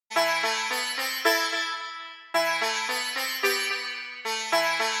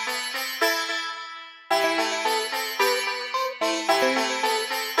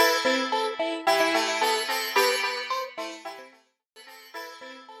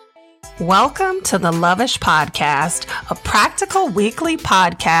Welcome to the Lovish Podcast, a practical weekly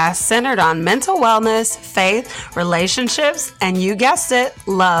podcast centered on mental wellness, faith, relationships, and you guessed it,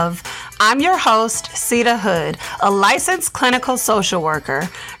 love. I'm your host, Sita Hood, a licensed clinical social worker.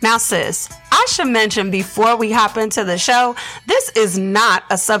 Now, sis, I should mention before we hop into the show, this is not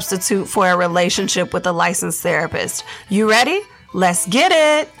a substitute for a relationship with a licensed therapist. You ready? Let's get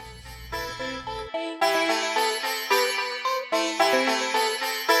it.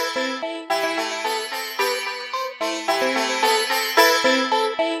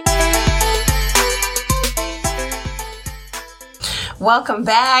 Welcome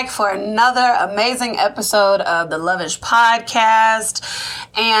back for another amazing episode of the Lovish Podcast.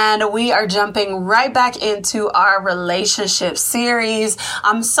 And we are jumping right back into our relationship series.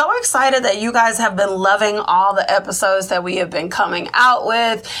 I'm so excited that you guys have been loving all the episodes that we have been coming out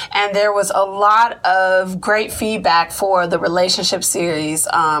with. And there was a lot of great feedback for the relationship series,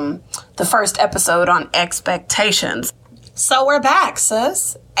 the first episode on expectations. So we're back,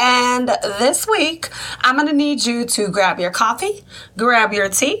 sis. And this week, I'm going to need you to grab your coffee, grab your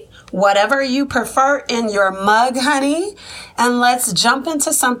tea, whatever you prefer in your mug, honey, and let's jump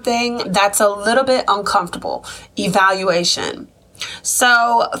into something that's a little bit uncomfortable: evaluation.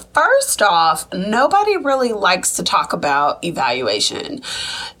 So first off, nobody really likes to talk about evaluation.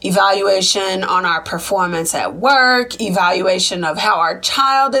 Evaluation on our performance at work, evaluation of how our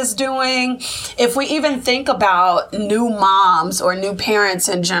child is doing. If we even think about new moms or new parents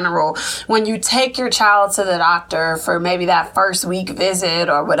in general, when you take your child to the doctor for maybe that first week visit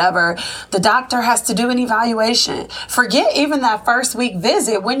or whatever, the doctor has to do an evaluation. Forget even that first week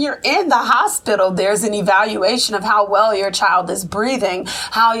visit. When you're in the hospital, there's an evaluation of how well your child is breathing,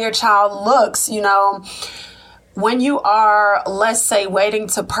 how your child looks, When you are, let's say, waiting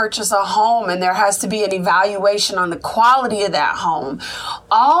to purchase a home and there has to be an evaluation on the quality of that home,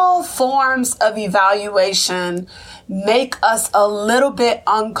 all forms of evaluation make us a little bit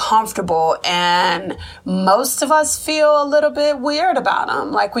uncomfortable, and most of us feel a little bit weird about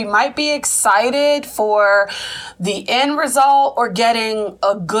them. Like, we might be excited for the end result or getting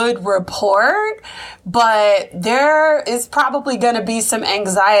a good report, but there is probably going to be some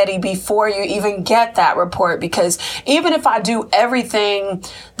anxiety before you even get that report, because even if I do everything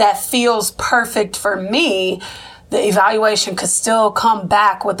that feels perfect for me, the evaluation could still come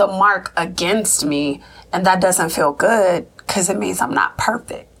back with a mark against me. And that doesn't feel good because it means I'm not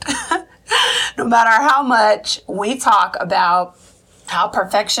perfect. No matter how much we talk about how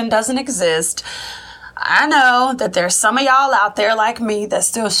perfection doesn't exist, I know that there's some of y'all out there like me that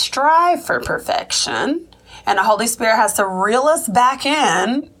still strive for perfection. And the Holy Spirit has to reel us back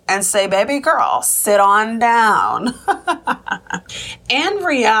in and say, baby girl, sit on down. In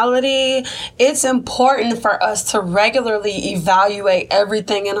reality, it's important for us to regularly evaluate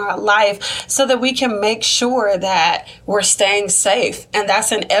everything in our life so that we can make sure that we're staying safe. And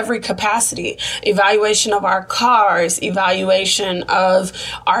that's in every capacity. Evaluation of our cars, evaluation of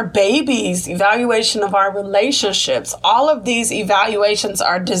our babies, evaluation of our relationships. All of these evaluations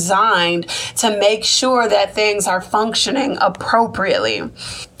are designed to make sure that things are functioning appropriately.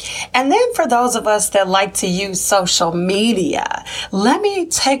 And then for those of us that like to use social media, let me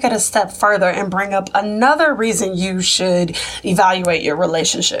take it a step further and bring up another reason you should evaluate your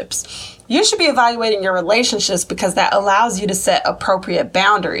relationships. You should be evaluating your relationships because that allows you to set appropriate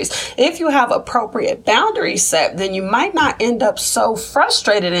boundaries. If you have appropriate boundaries set, then you might not end up so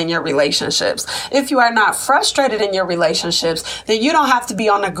frustrated in your relationships. If you are not frustrated in your relationships, then you don't have to be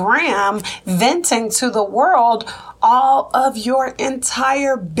on the gram venting to the world all of your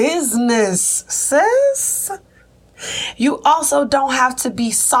entire business, sis. You also don't have to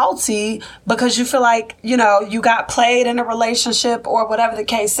be salty because you feel like, you got played in a relationship or whatever the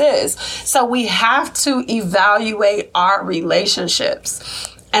case is. So we have to evaluate our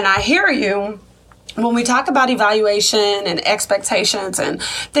relationships. And I hear you. When we talk about evaluation and expectations and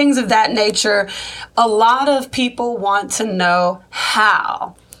things of that nature, a lot of people want to know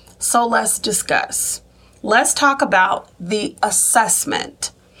how. So let's discuss. Let's talk about the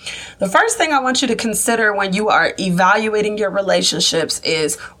assessment. The first thing I want you to consider when you are evaluating your relationships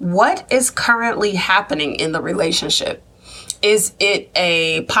is what is currently happening in the relationship. Is it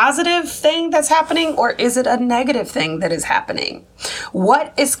a positive thing that's happening, or is it a negative thing that is happening?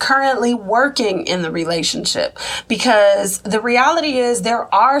 What is currently working in the relationship? Because the reality is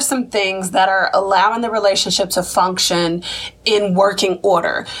there are some things that are allowing the relationship to function in working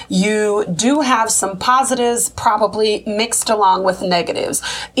order. You do have some positives probably mixed along with negatives.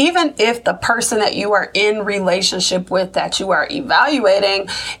 Even if the person that you are in relationship with that you are evaluating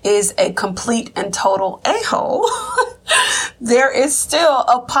is a complete and total a-hole, there is still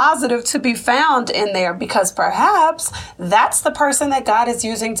a positive to be found in there, because perhaps that's the person that God is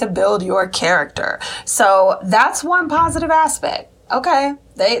using to build your character. So that's one positive aspect. Okay,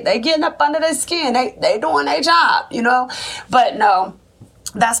 they getting up under their skin. They doing their job, But no,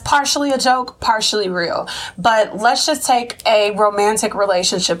 that's partially a joke, partially real. But let's just take a romantic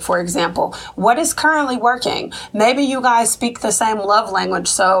relationship, for example. What is currently working? Maybe you guys speak the same love language,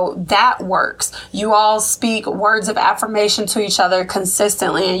 so that works. You all speak words of affirmation to each other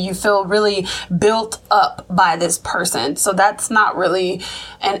consistently, and you feel really built up by this person. So that's not really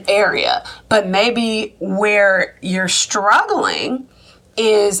an area. But maybe where you're struggling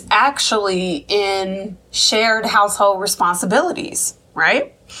is actually in shared household responsibilities.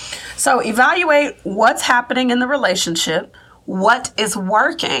 Right? So evaluate what's happening in the relationship, what is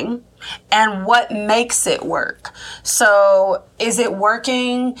working, and what makes it work. So is it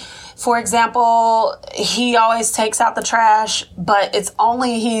working? For example, he always takes out the trash, but it's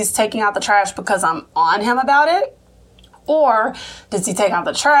only he's taking out the trash because I'm on him about it. Or does he take out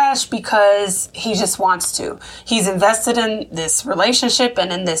the trash because he just wants to? He's invested in this relationship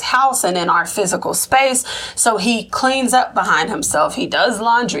and in this house and in our physical space. So he cleans up behind himself. He does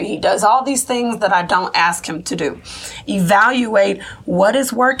laundry. He does all these things that I don't ask him to do. Evaluate what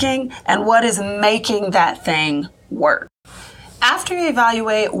is working and what is making that thing work. After you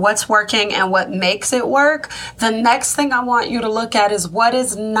evaluate what's working and what makes it work, the next thing I want you to look at is what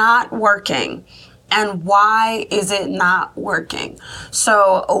is not working. And why is it not working?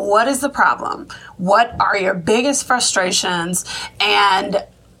 So what is the problem? What are your biggest frustrations? And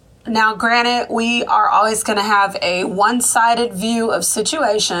now, granted, we are always going to have a one-sided view of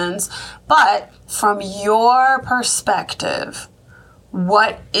situations, but from your perspective,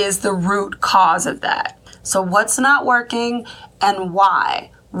 what is the root cause of that? So what's not working and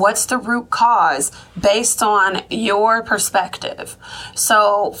why? What's the root cause based on your perspective?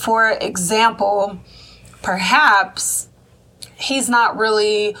 So, for example, perhaps he's not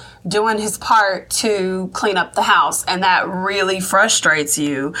really doing his part to clean up the house, and that really frustrates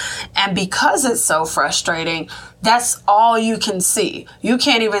you. And because it's so frustrating, that's all you can see. You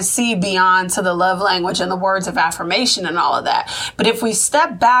can't even see beyond to the love language and the words of affirmation and all of that. But if we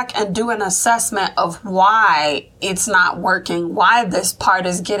step back and do an assessment of why it's not working, why this part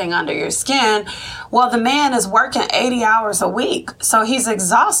is getting under your skin, well, the man is working 80 hours a week. So he's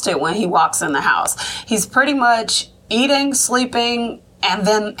exhausted when he walks in the house. He's pretty much eating, sleeping, and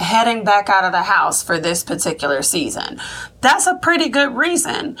then heading back out of the house for this particular season. That's a pretty good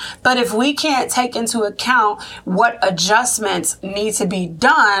reason. But if we can't take into account what adjustments need to be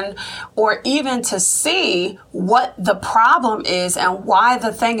done, or even to see what the problem is and why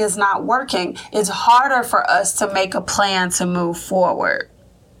the thing is not working, it's harder for us to make a plan to move forward.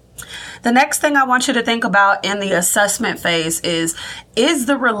 The next thing I want you to think about in the assessment phase is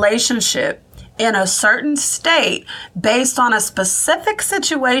the relationship in a certain state based on a specific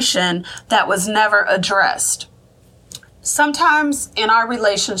situation that was never addressed? Sometimes in our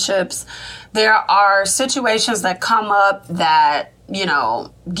relationships, there are situations that come up that,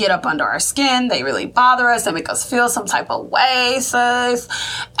 get up under our skin. They really bother us. They make us feel some type of way, sis.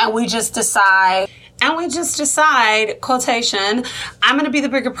 And we just decide, quotation, I'm going to be the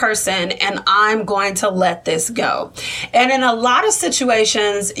bigger person and I'm going to let this go. And in a lot of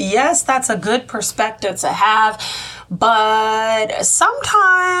situations, yes, that's a good perspective to have. But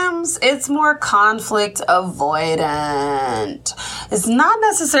sometimes it's more conflict avoidant. It's not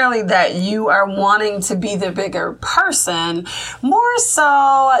necessarily that you are wanting to be the bigger person, more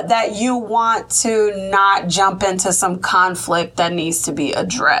so that you want to not jump into some conflict that needs to be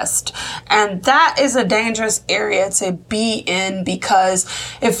addressed. And that is a dangerous area to be in, because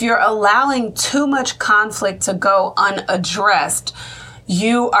if you're allowing too much conflict to go unaddressed,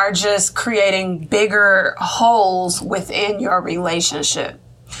 you are just creating bigger holes within your relationship.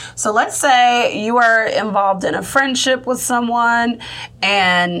 So let's say you are involved in a friendship with someone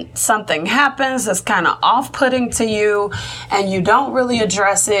and something happens that's kind of off-putting to you and you don't really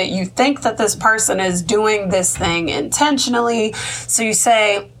address it. You think that this person is doing this thing intentionally. So you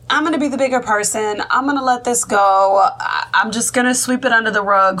say, I'm going to be the bigger person. I'm going to let this go. I'm just going to sweep it under the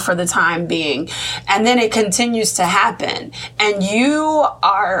rug for the time being. And then it continues to happen. And you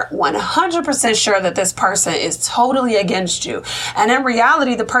are 100% sure that this person is totally against you. And in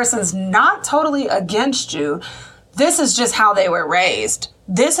reality, the person's not totally against you. This is just how they were raised.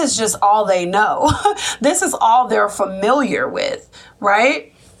 This is just all they know. This is all they're familiar with, right?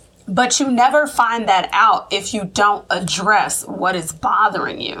 But you never find that out if you don't address what is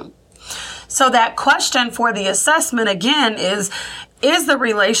bothering you. So that question for the assessment again is Is the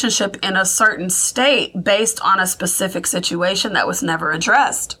relationship in a certain state based on a specific situation that was never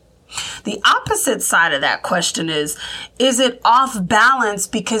addressed? The opposite side of that question is it off balance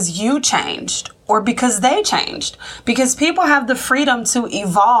because you changed or because they changed? Because people have the freedom to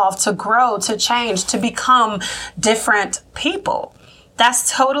evolve, to grow, to change, to become different people.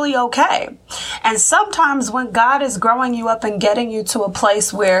 That's totally okay. And sometimes when God is growing you up and getting you to a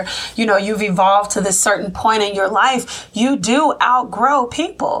place where, you've evolved to this certain point in your life, you do outgrow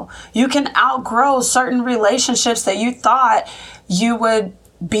people. You can outgrow certain relationships that you thought you would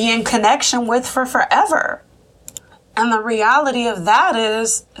be in connection with for forever. And the reality of that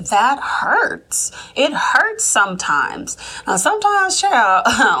is that hurts. It hurts sometimes. Now, sometimes, child,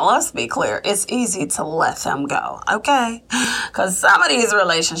 let's be clear, it's easy to let them go, okay? Because some of these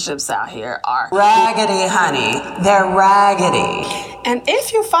relationships out here are raggedy, honey. They're raggedy. And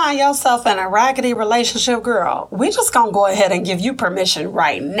if you find yourself in a raggedy relationship, girl, we just gonna go ahead and give you permission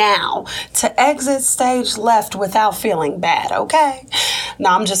right now to exit stage left without feeling bad, okay? No,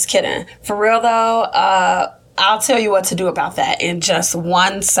 I'm just kidding. For real, though, I'll tell you what to do about that in just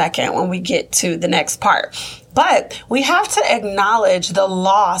 1 second when we get to the next part. But we have to acknowledge the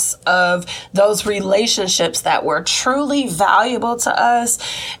loss of those relationships that were truly valuable to us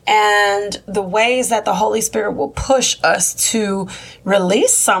and the ways that the Holy Spirit will push us to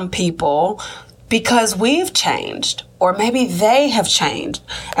release some people because we've changed, or maybe they have changed.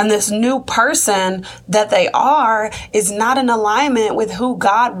 And this new person that they are is not in alignment with who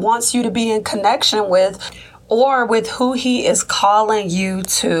God wants you to be in connection with, or with who He is calling you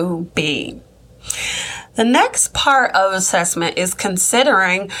to be. The next part of assessment is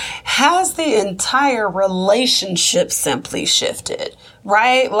considering, has the entire relationship simply shifted,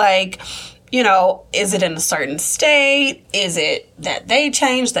 right? Like, is it in a certain state? Is it that they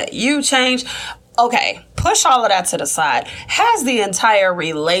changed, that you changed? Okay, push all of that to the side. Has the entire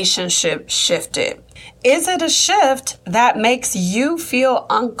relationship shifted? Is it a shift that makes you feel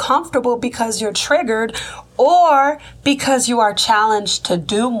uncomfortable because you're triggered or because you are challenged to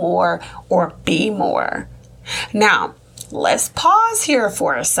do more or be more? Now, let's pause here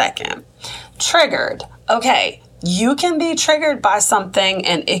for a second. Triggered. Okay, you can be triggered by something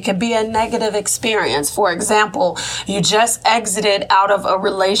and it could be a negative experience. For example, you just exited out of a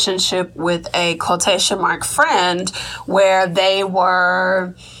relationship with a quotation mark friend where they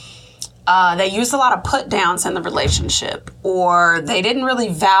used a lot of put downs in the relationship, or they didn't really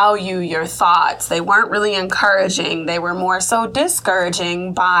value your thoughts. They weren't really encouraging. They were more so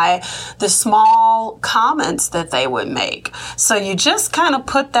discouraging by the small comments that they would make. So you just kind of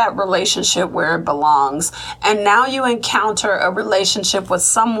put that relationship where it belongs. And now you encounter a relationship with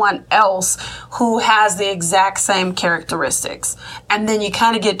someone else who has the exact same characteristics. And then you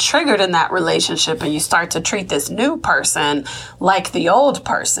kind of get triggered in that relationship and you start to treat this new person like the old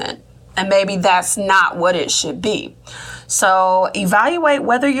person. And maybe that's not what it should be. So evaluate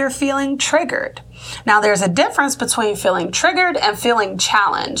whether you're feeling triggered. Now, there's a difference between feeling triggered and feeling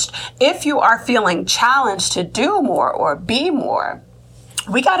challenged. If you are feeling challenged to do more or be more,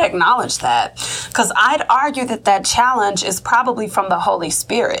 we got to acknowledge that, because I'd argue that challenge is probably from the Holy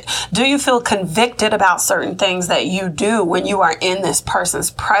Spirit. Do you feel convicted about certain things that you do when you are in this person's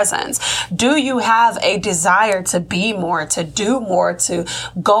presence? Do you have a desire to be more, to do more, to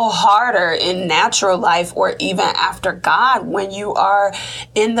go harder in natural life or even after God when you are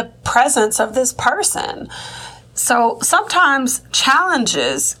in the presence of this person? So sometimes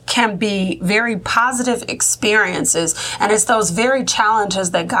challenges can be very positive experiences, and it's those very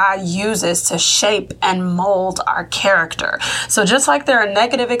challenges that God uses to shape and mold our character. So just like there are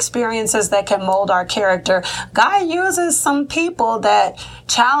negative experiences that can mold our character, God uses some people that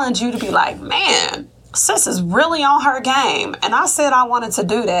challenge you to be like, man, sis is really on her game. And I said I wanted to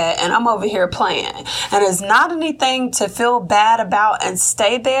do that, and I'm over here playing. And it's not anything to feel bad about and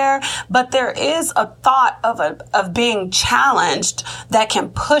stay there, but there is a thought of being challenged that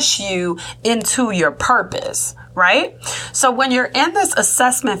can push you into your purpose, right? So when you're in this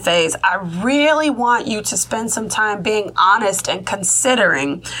assessment phase, I really want you to spend some time being honest and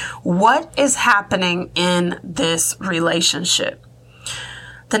considering what is happening in this relationship.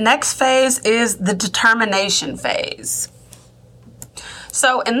 The next phase is the determination phase.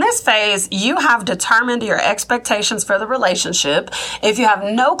 So in this phase, you have determined your expectations for the relationship. If you have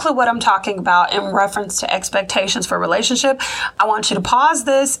no clue what I'm talking about in reference to expectations for relationship, I want you to pause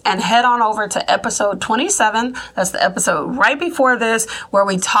this and head on over to episode 27. That's the episode right before this, where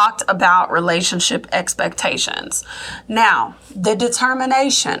we talked about relationship expectations. Now, the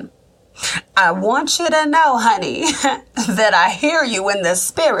determination. I want you to know, honey, that I hear you in the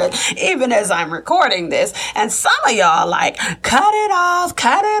spirit, even as I'm recording this. And some of y'all like, cut it off,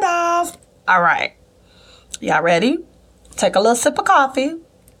 cut it off. All right. Y'all ready? Take a little sip of coffee.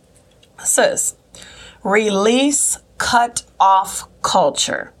 Sis, release cut off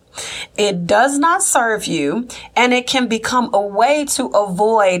culture. It does not serve you, and it can become a way to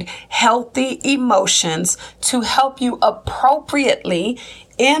avoid healthy emotions to help you appropriately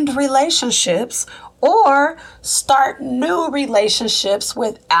end relationships or start new relationships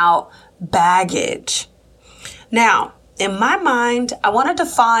without baggage. Now, in my mind, I want to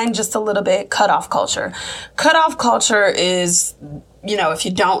define just a little bit cutoff culture. Cutoff culture is, if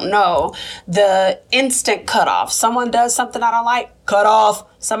you don't know, the instant cutoff. Someone does something I don't like, cut off.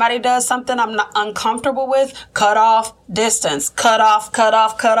 Somebody does something I'm not uncomfortable with, cut off. Distance, cut off, cut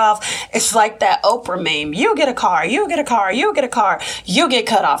off, cut off. It's like that Oprah meme. You get a car, you get a car, you get a car. You get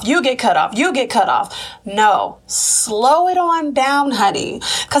cut off, you get cut off, you get cut off. No, slow it on down, honey.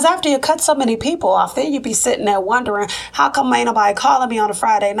 Because after you cut so many people off, then you be sitting there wondering, how come ain't nobody calling me on a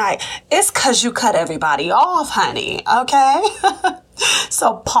Friday night? It's because you cut everybody off, honey. Okay?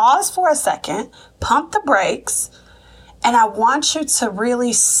 So pause for a second, pump the brakes, and I want you to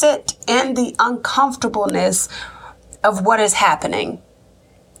really sit in the uncomfortableness of what is happening.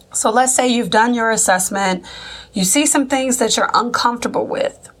 So let's say you've done your assessment. You see some things that you're uncomfortable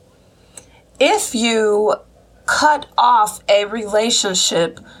with. If you cut off a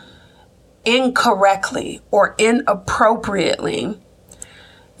relationship incorrectly or inappropriately,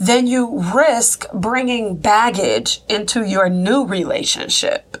 then you risk bringing baggage into your new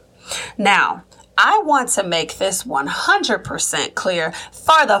relationship. Now, I want to make this 100% clear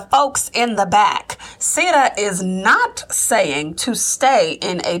for the folks in the back. Sita is not saying to stay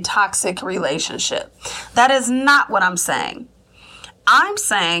in a toxic relationship. That is not what I'm saying. I'm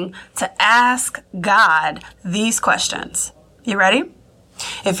saying to ask God these questions. You ready?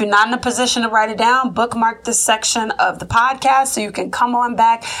 If you're not in a position to write it down, bookmark this section of the podcast so you can come on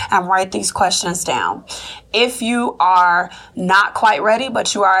back and write these questions down. If you are not quite ready,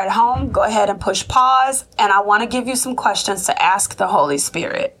 but you are at home, go ahead and push pause. And I want to give you some questions to ask the Holy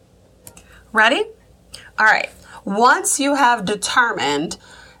Spirit. Ready? All right. Once you have determined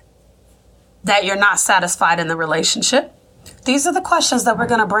that you're not satisfied in the relationship, these are the questions that we're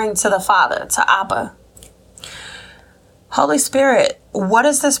going to bring to the Father, to Abba. Holy Spirit, what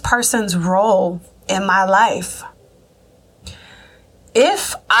is this person's role in my life?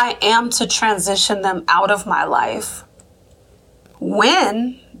 If I am to transition them out of my life,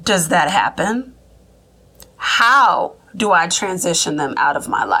 when does that happen? How do I transition them out of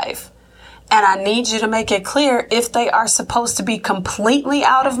my life? And I need you to make it clear if they are supposed to be completely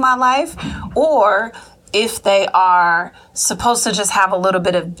out of my life or if they are supposed to just have a little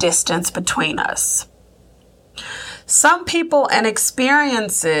bit of distance between us. Some people and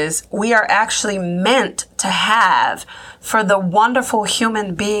experiences we are actually meant to have for the wonderful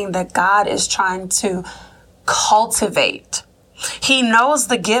human being that God is trying to cultivate. He knows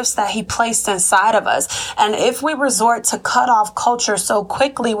the gifts that he placed inside of us. And if we resort to cut off culture so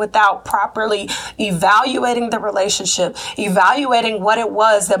quickly without properly evaluating the relationship, evaluating what it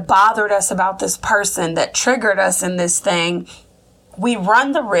was that bothered us about this person, that triggered us in this thing, we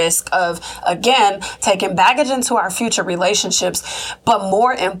run the risk of, again, taking baggage into our future relationships. But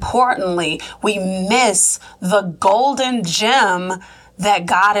more importantly, we miss the golden gem that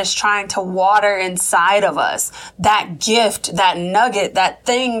God is trying to water inside of us. That gift, that nugget, that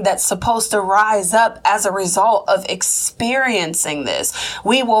thing that's supposed to rise up as a result of experiencing this.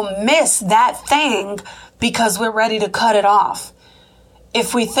 We will miss that thing because we're ready to cut it off.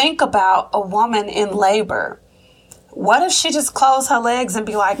 If we think about a woman in labor, what if she just closed her legs and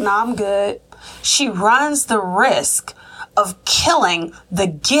be like, no, I'm good? She runs the risk of killing the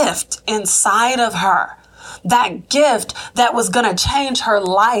gift inside of her. That gift that was going to change her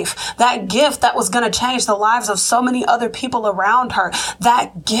life. That gift that was going to change the lives of so many other people around her.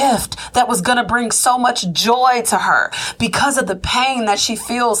 That gift that was going to bring so much joy to her because of the pain that she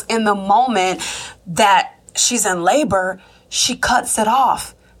feels in the moment that she's in labor. She cuts it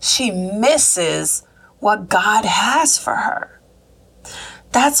off. She misses what God has for her.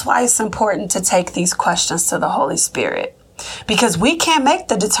 That's why it's important to take these questions to the Holy Spirit, because we can't make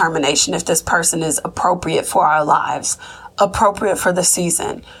the determination if this person is appropriate for our lives, appropriate for the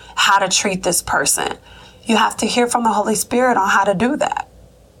season, how to treat this person. You have to hear from the Holy Spirit on how to do that.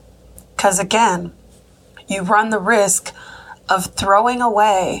 Because again, you run the risk of throwing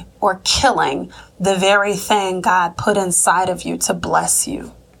away or killing the very thing God put inside of you to bless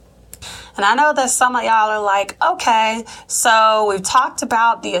you. And I know that some of y'all are like, okay, so we've talked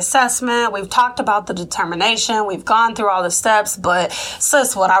about the assessment, we've talked about the determination, we've gone through all the steps, but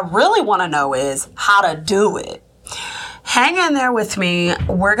sis, what I really want to know is how to do it. Hang in there with me.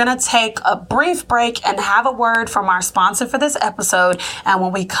 We're going to take a brief break and have a word from our sponsor for this episode. And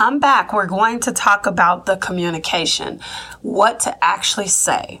when we come back, we're going to talk about the communication, what to actually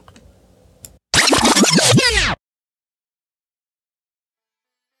say.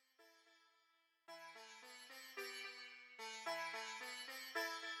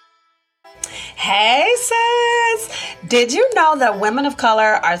 Hey sis! Did you know that women of color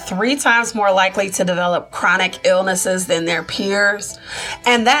are 3 times more likely to develop chronic illnesses than their peers?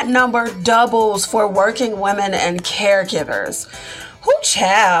 And that number doubles for working women and caregivers. Whoo,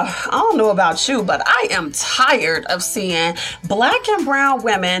 child, I don't know about you, but I am tired of seeing Black and brown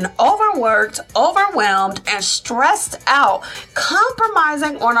women overworked, overwhelmed, and stressed out,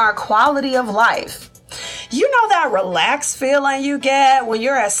 compromising on our quality of life. You know that relaxed feeling you get when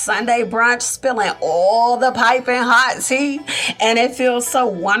you're at Sunday brunch spilling all the piping hot tea and it feels so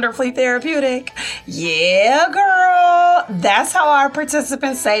wonderfully therapeutic? Yeah, girl, that's how our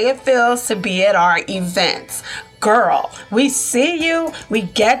participants say it feels to be at our events. Girl, we see you, we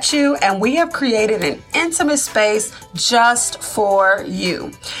get you, and we have created an intimate space just for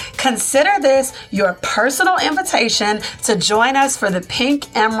you. Consider this your personal invitation to join us for the Pink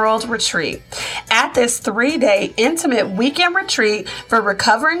Emerald Retreat. At this 3-day intimate weekend retreat for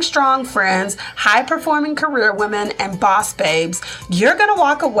recovering strong friends, high-performing career women, and boss babes, you're going to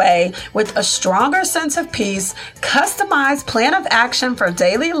walk away with a stronger sense of peace, customized plan of action for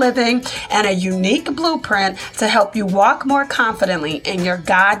daily living, and a unique blueprint to help you walk more confidently in your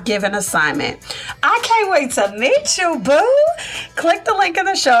God-given assignment. I can't wait to meet you, boo! Click the link in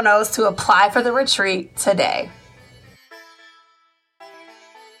the show notes to apply for the retreat today.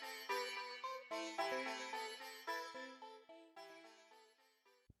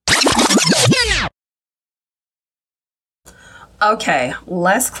 Okay,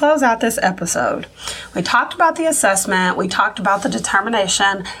 let's close out this episode. We talked about the assessment. We talked about the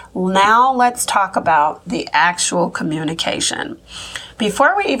determination. Now let's talk about the actual communication.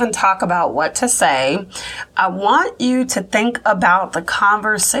 Before we even talk about what to say, I want you to think about the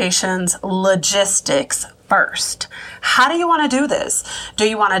conversation's logistics first. How do you want to do this? Do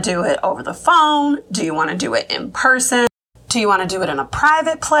you want to do it over the phone? Do you want to do it in person? Do you want to do it in a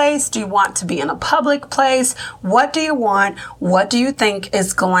private place? Do you want to be in a public place? What do you want? What do you think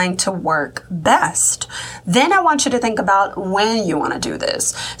is going to work best? Then I want you to think about when you want to do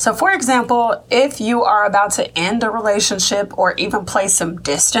this. So for example, if you are about to end a relationship or even place some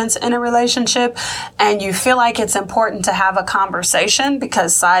distance in a relationship and you feel like it's important to have a conversation,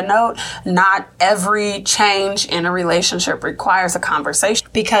 because side note, not every change in a relationship requires a conversation,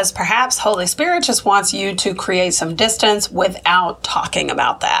 because perhaps Holy Spirit just wants you to create some distance without talking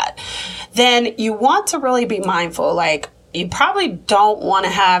about that, then you want to really be mindful. Like, you probably don't want to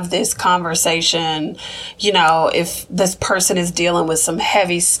have this conversation, if this person is dealing with some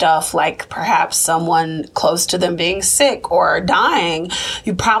heavy stuff, like perhaps someone close to them being sick or dying.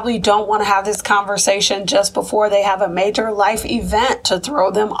 You probably don't want to have this conversation just before they have a major life event to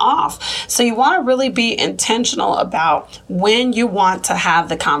throw them off. So you want to really be intentional about when you want to have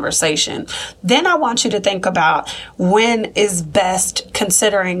the conversation. Then I want you to think about when is best,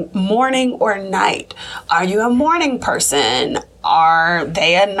 considering morning or night. Are you a morning person? Are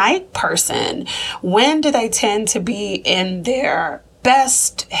they a night person? When do they tend to be in their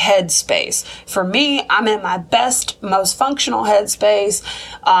best headspace? For me, I'm in my best, most functional headspace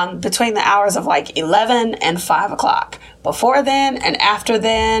between the hours of like 11 and 5 o'clock. Before then and after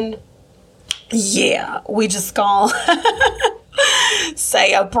then, yeah, we just gonna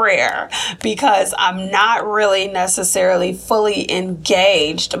say a prayer, because I'm not really necessarily fully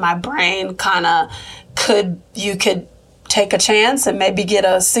engaged. My brain you could take a chance and maybe get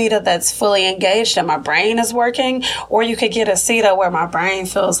a Sita that's fully engaged and my brain is working, or you could get a Sita where my brain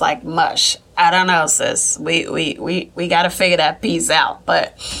feels like mush. I don't know, sis. We got to figure that piece out.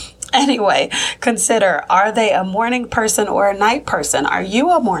 But anyway, consider, are they a morning person or a night person? Are you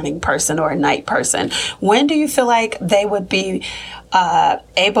a morning person or a night person? When do you feel like they would be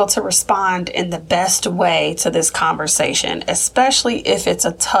able to respond in the best way to this conversation, especially if it's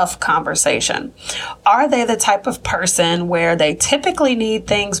a tough conversation? Are they the type of person where they typically need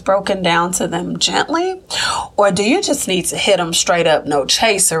things broken down to them gently? Or do you just need to hit them straight up, no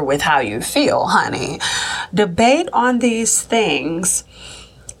chaser with how you feel, honey? Debate on these things.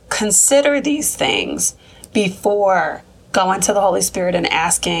 Consider these things before going to the Holy Spirit and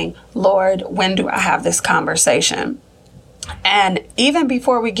asking, Lord, when do I have this conversation? And even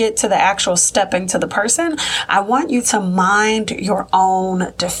before we get to the actual stepping to the person, I want you to mind your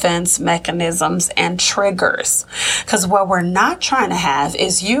own defense mechanisms and triggers. Because what we're not trying to have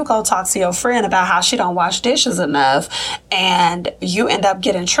is you go talk to your friend about how she don't wash dishes enough, and you end up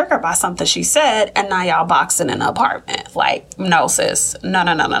getting triggered by something she said, and now y'all boxing in an apartment. Like, no, sis.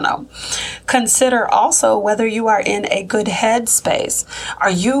 No. Consider also whether you are in a good headspace.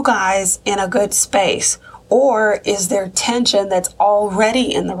 Are you guys in a good space? Or is there tension that's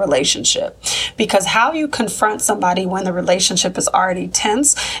already in the relationship? Because how you confront somebody when the relationship is already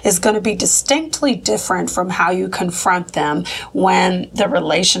tense is going to be distinctly different from how you confront them when the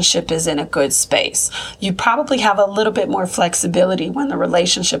relationship is in a good space. You probably have a little bit more flexibility when the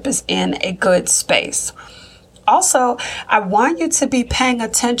relationship is in a good space. Also, I want you to be paying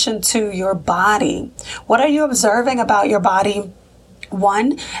attention to your body. What are you observing about your body?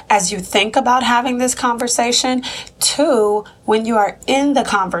 1, as you think about having this conversation. 2, when you are in the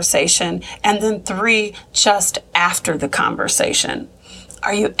conversation. And then 3, just after the conversation.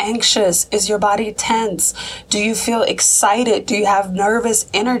 Are you anxious? Is your body tense? Do you feel excited? Do you have nervous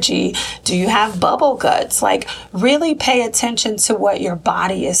energy? Do you have bubble guts? Like, really pay attention to what your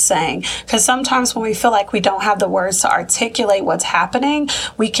body is saying. Because sometimes when we feel like we don't have the words to articulate what's happening,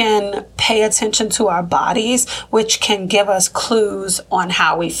 we can pay attention to our bodies, which can give us clues on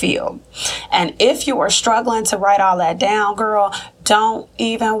how we feel. And if you are struggling to write all that down, girl, don't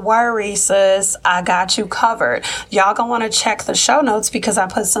even worry, sis. I got you covered. Y'all gonna want to check the show notes because I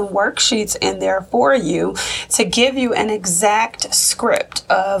put some worksheets in there for you to give you an exact script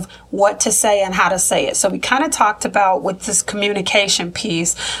of what to say and how to say it. So we kind of talked about with this communication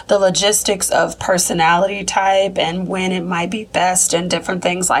piece, the logistics of personality type and when it might be best and different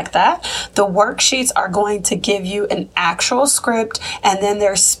things like that. The worksheets are going to give you an actual script, and then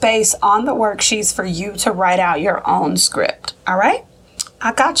there's space on the worksheets for you to write out your own script. All right?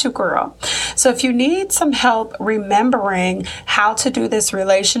 I got you, girl. So if you need some help remembering how to do this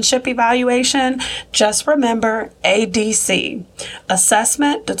relationship evaluation, just remember ADC: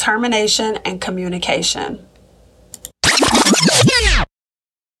 assessment, determination, and communication.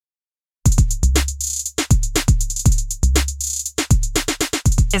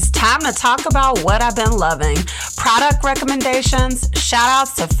 It's time to talk about what I've been loving. Product recommendations, shout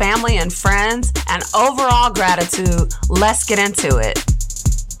outs to family and friends, and overall gratitude. Let's get into it.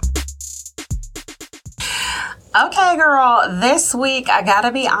 Okay, girl, this week, I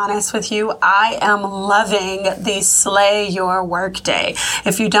gotta be honest with you, I am loving the Slay Your Workday.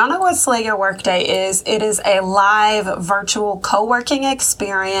 If you don't know what Slay Your Workday is, it is a live virtual co-working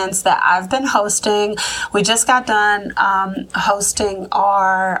experience that I've been hosting. We just got done hosting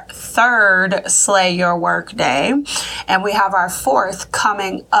our 3rd Slay Your Workday, and we have our 4th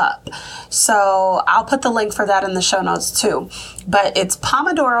coming up. So I'll put the link for that in the show notes too. But it's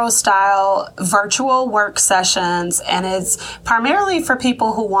Pomodoro style virtual work sessions, and it's primarily for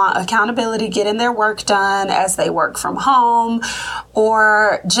people who want accountability, getting their work done as they work from home,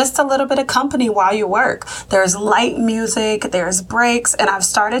 or just a little bit of company while you work. There's light music, there's breaks, and I've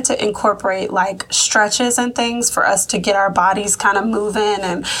started to incorporate like stretches and things for us to get our bodies kind of moving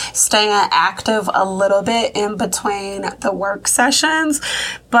and staying active a little bit in between the work sessions.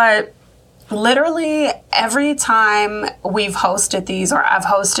 But literally every time we've hosted these, or I've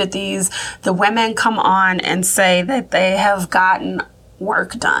hosted these, the women come on and say that they have gotten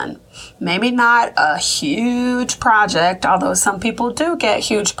work done. Maybe not a huge project, although some people do get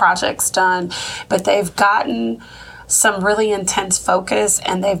huge projects done, but they've gotten some really intense focus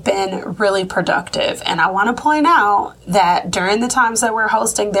and they've been really productive. And I want to point out that during the times that we're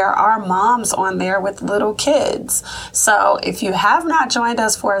hosting, there are moms on there with little kids. So if you have not joined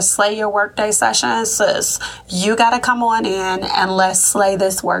us for a Slay Your Workday session, sis, you got to come on in and let's slay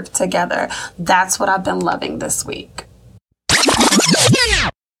this work together. That's what I've been loving this week.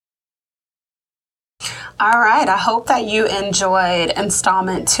 All right, I hope that you enjoyed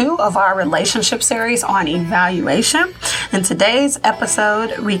installment 2 of our relationship series on evaluation. In today's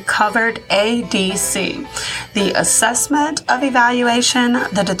episode, we covered ADC, the assessment of evaluation,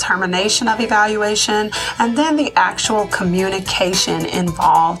 the determination of evaluation, and then the actual communication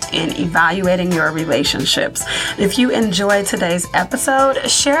involved in evaluating your relationships. If you enjoyed today's episode,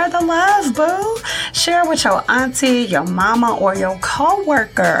 share the love, boo. Share with your auntie, your mama, or your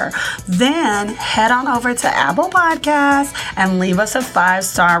coworker. Then head on over to Apple Podcasts and leave us a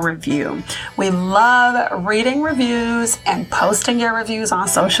 5-star review. We love reading reviews and posting your reviews on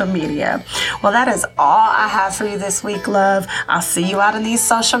social media. Well, that is all I have for you this week, love. I'll see you out in these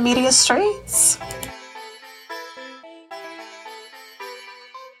social media streets.